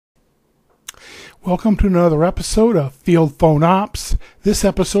Welcome to another episode of Field Phone Ops. This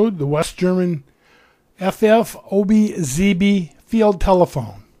episode, the West German FF-OB-ZB field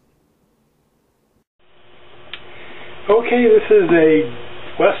telephone. Okay, this is a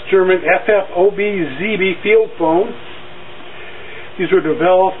West German FF-OB-ZB field phone. These were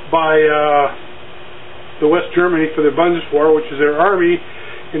developed by the West Germany for the Bundeswehr, which is their army,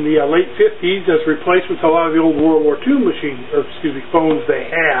 in the late 50s as replacement to a lot of the old World War II phones they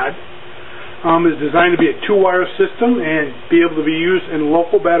had. Is designed to be a two-wire system and be able to be used in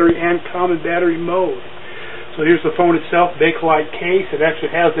local battery and common battery mode. So here's the phone itself, Bakelite case. It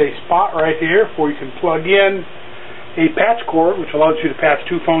actually has a spot right here where you can plug in a patch cord, which allows you to patch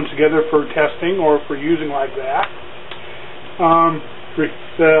two phones together for testing or for using like that.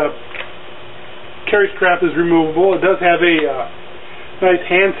 The carry strap is removable. It does have a nice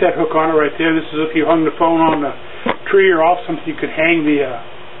handset hook on it right there. This is if you hung the phone on the tree or off something, you could hang the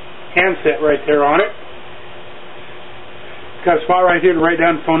handset right there on it. It's got a spot right here to write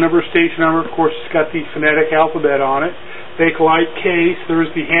down the phone number, station number. Of course, it's got the phonetic alphabet on it. Bakelite case. There's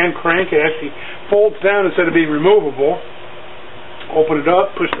the hand crank. It actually folds down instead of being removable. Open it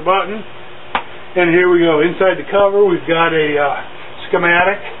up, push the button, and here we go. Inside the cover, we've got a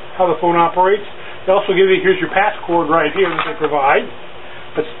schematic, how the phone operates. They also give you, here's your patch cord right here that they provide.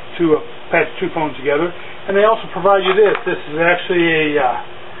 That's to patch two phones together. And they also provide you this. This is actually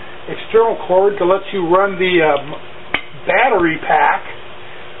a external cord that lets you run the battery pack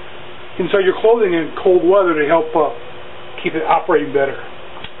inside your clothing in cold weather to help keep it operating better.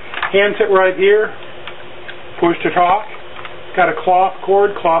 Handset right here, push to talk. Got a cloth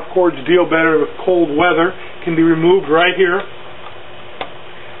cord. Cloth cords deal better with cold weather. Can be removed right here.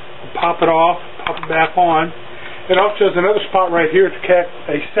 Pop it off, pop it back on. It also has another spot right here to connect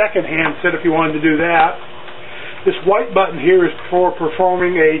a second handset if you wanted to do that. This white button here is for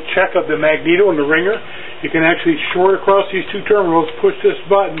performing a check of the magneto and the ringer. You can actually short across these two terminals, push this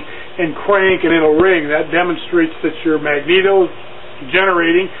button, and crank, and it'll ring. That demonstrates that your magneto is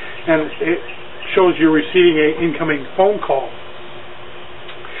generating, and it shows you're receiving an incoming phone call.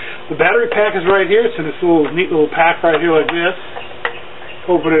 The battery pack is right here. It's in this neat little pack right here like this.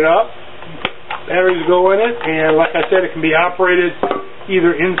 Open it up. Batteries go in it, and like I said, it can be operated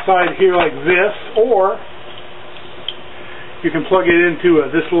either inside here like this, or you can plug it into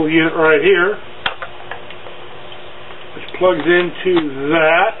this little unit right here, which plugs into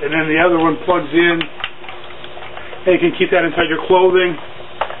that, and then the other one plugs in, and you can keep that inside your clothing.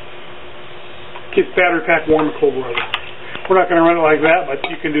 Keeps the battery pack warm in cold weather. We're not going to run it like that, but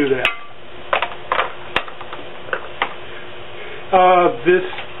you can do that. This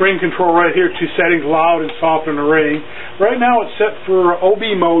ring control right here, two settings, loud and soft on the ring. Right now it's set for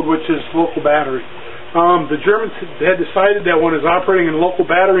OB mode, which is local battery. The Germans had decided that when it's operating in local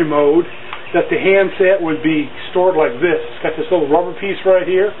battery mode, that the handset would be stored like this. It's got this little rubber piece right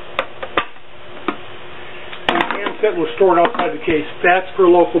here. And the handset was stored outside the case. That's for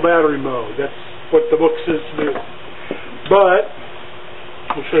local battery mode. That's what the book says to do. But,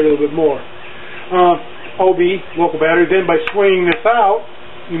 we'll show you a little bit more. OB, local battery. Then by swinging this out,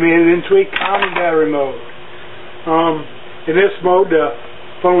 you made it into a common battery mode. In this mode, the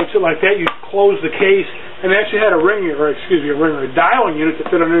phone would sit like that. You close the case, and they actually had a dialing unit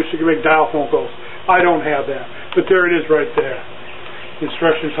that fit on there so you could make dial phone calls. I don't have that, but there it is right there.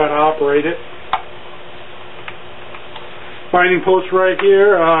 Instructions how to operate it. Binding post right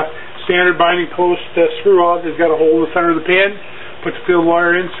here. Standard binding post screw off. It's got a hole in the center of the pin. Put the field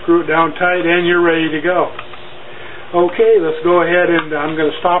wire in, screw it down tight, and you're ready to go. Okay, let's go ahead, and I'm going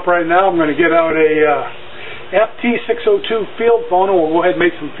to stop right now. I'm going to get out a FT602 field phone, and we'll go ahead and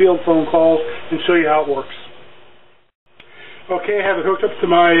make some field phone calls and show you how it works. Okay, I have it hooked up to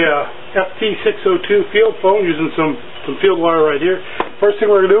my FT602 field phone using some field wire right here. First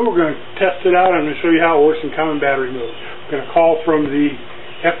thing we're going to do, we're going to test it out. I'm going to show you how it works in common battery mode. We're going to call from the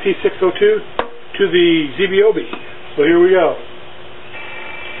FT602 to the ZB-OB. So here we go.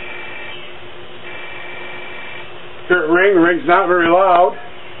 Hear it ring. The ring's not very loud.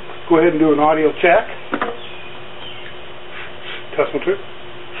 Go ahead and do an audio check. Test one, two.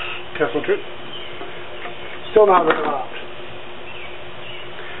 Test one, two. Still not very loud.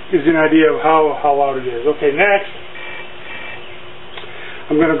 Gives you an idea of how loud it is. Okay, next,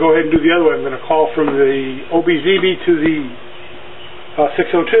 I'm going to go ahead and do the other way. I'm going to call from the OB-ZB to the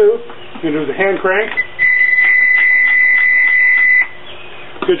 602. I'm going to do the hand crank.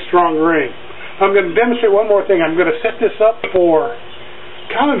 Good strong ring. I'm going to demonstrate one more thing. I'm going to set this up for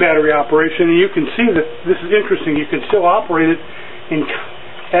common battery operation, and you can see that this is interesting. You can still operate it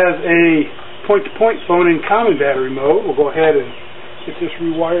as a point-to-point phone in common battery mode. We'll go ahead and get this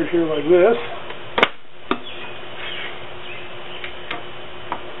rewired here like this.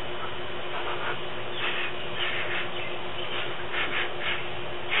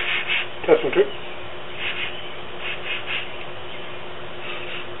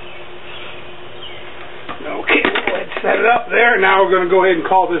 Okay, we'll go ahead and set it up there. Now we're going to go ahead and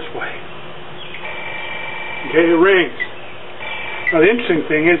call this way. Okay, it rings. Now the interesting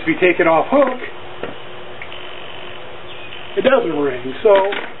thing is, if you take it off hook, it doesn't ring. So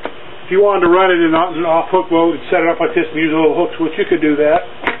if you wanted to run it in an off-hook mode and set it up like this and use a little hook switch, you could do that.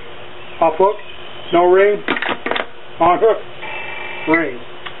 Off hook, no ring. On hook, ring.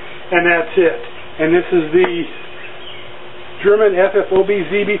 And that's it. And this is the German FFOB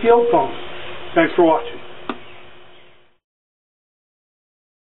ZB field phone. Thanks for watching.